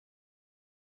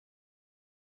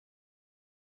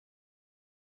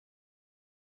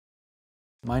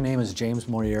My name is James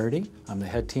Moriarity. I'm the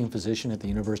head team physician at the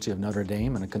University of Notre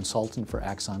Dame and a consultant for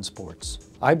Axon Sports.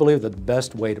 I believe that the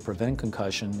best way to prevent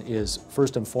concussion is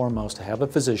first and foremost to have a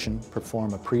physician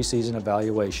perform a preseason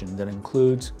evaluation that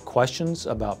includes questions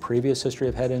about previous history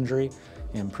of head injury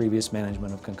and previous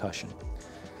management of concussion.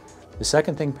 The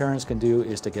second thing parents can do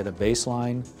is to get a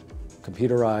baseline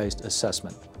computerized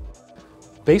assessment.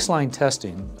 Baseline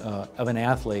testing of an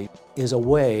athlete is a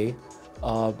way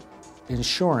of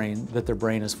ensuring that their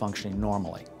brain is functioning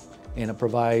normally. And it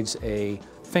provides a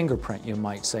fingerprint, you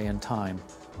might say, in time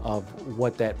of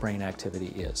what that brain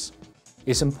activity is.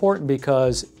 It's important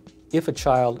because if a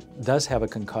child does have a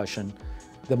concussion,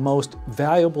 the most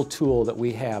valuable tool that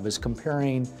we have is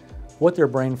comparing what their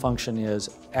brain function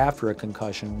is after a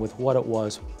concussion with what it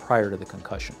was prior to the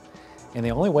concussion. And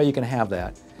the only way you can have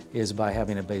that is by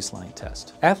having a baseline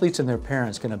test. Athletes and their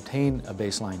parents can obtain a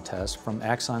baseline test from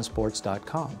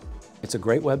axonsports.com. It's a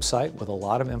great website with a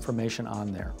lot of information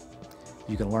on there.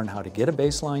 You can learn how to get a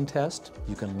baseline test.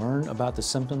 You can learn about the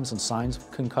symptoms and signs of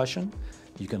concussion.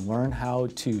 You can learn how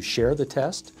to share the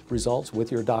test results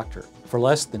with your doctor. For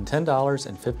less than $10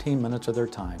 and 15 minutes of their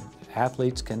time,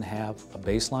 athletes can have a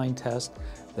baseline test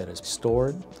that is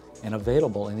stored and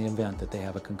available in the event that they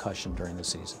have a concussion during the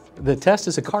season. The test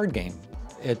is a card game.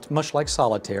 It's much like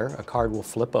solitaire. A card will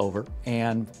flip over,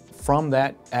 and from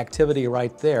that activity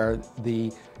right there,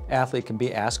 the athlete can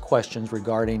be asked questions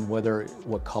regarding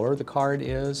what color the card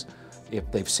is, if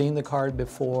they've seen the card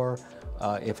before,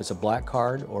 if it's a black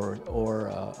card or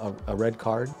a red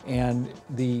card. And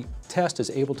the test is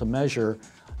able to measure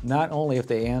not only if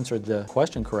they answered the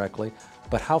question correctly,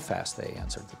 but how fast they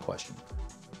answered the question.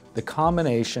 The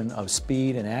combination of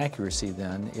speed and accuracy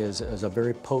then is a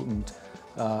very potent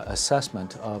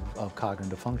assessment of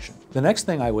cognitive function. The next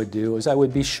thing I would do is I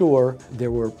would be sure there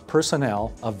were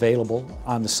personnel available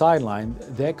on the sideline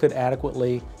that could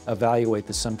adequately evaluate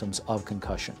the symptoms of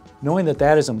concussion. Knowing that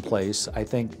that is in place, I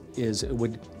think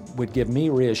would give me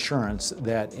reassurance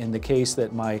that in the case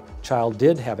that my child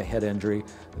did have a head injury,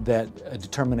 that a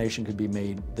determination could be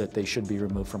made that they should be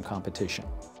removed from competition.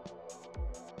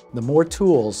 The more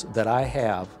tools that I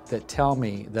have that tell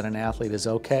me that an athlete is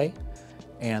okay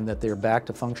and that they're back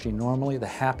to functioning normally, the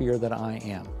happier that I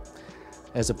am.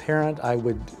 As a parent, I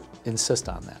would insist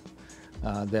on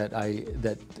that,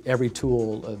 that every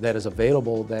tool that is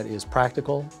available that is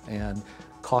practical and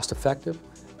cost-effective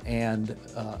and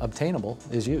obtainable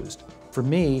is used. For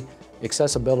me,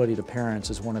 accessibility to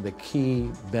parents is one of the key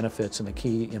benefits and the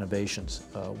key innovations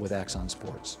with Axon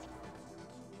Sports.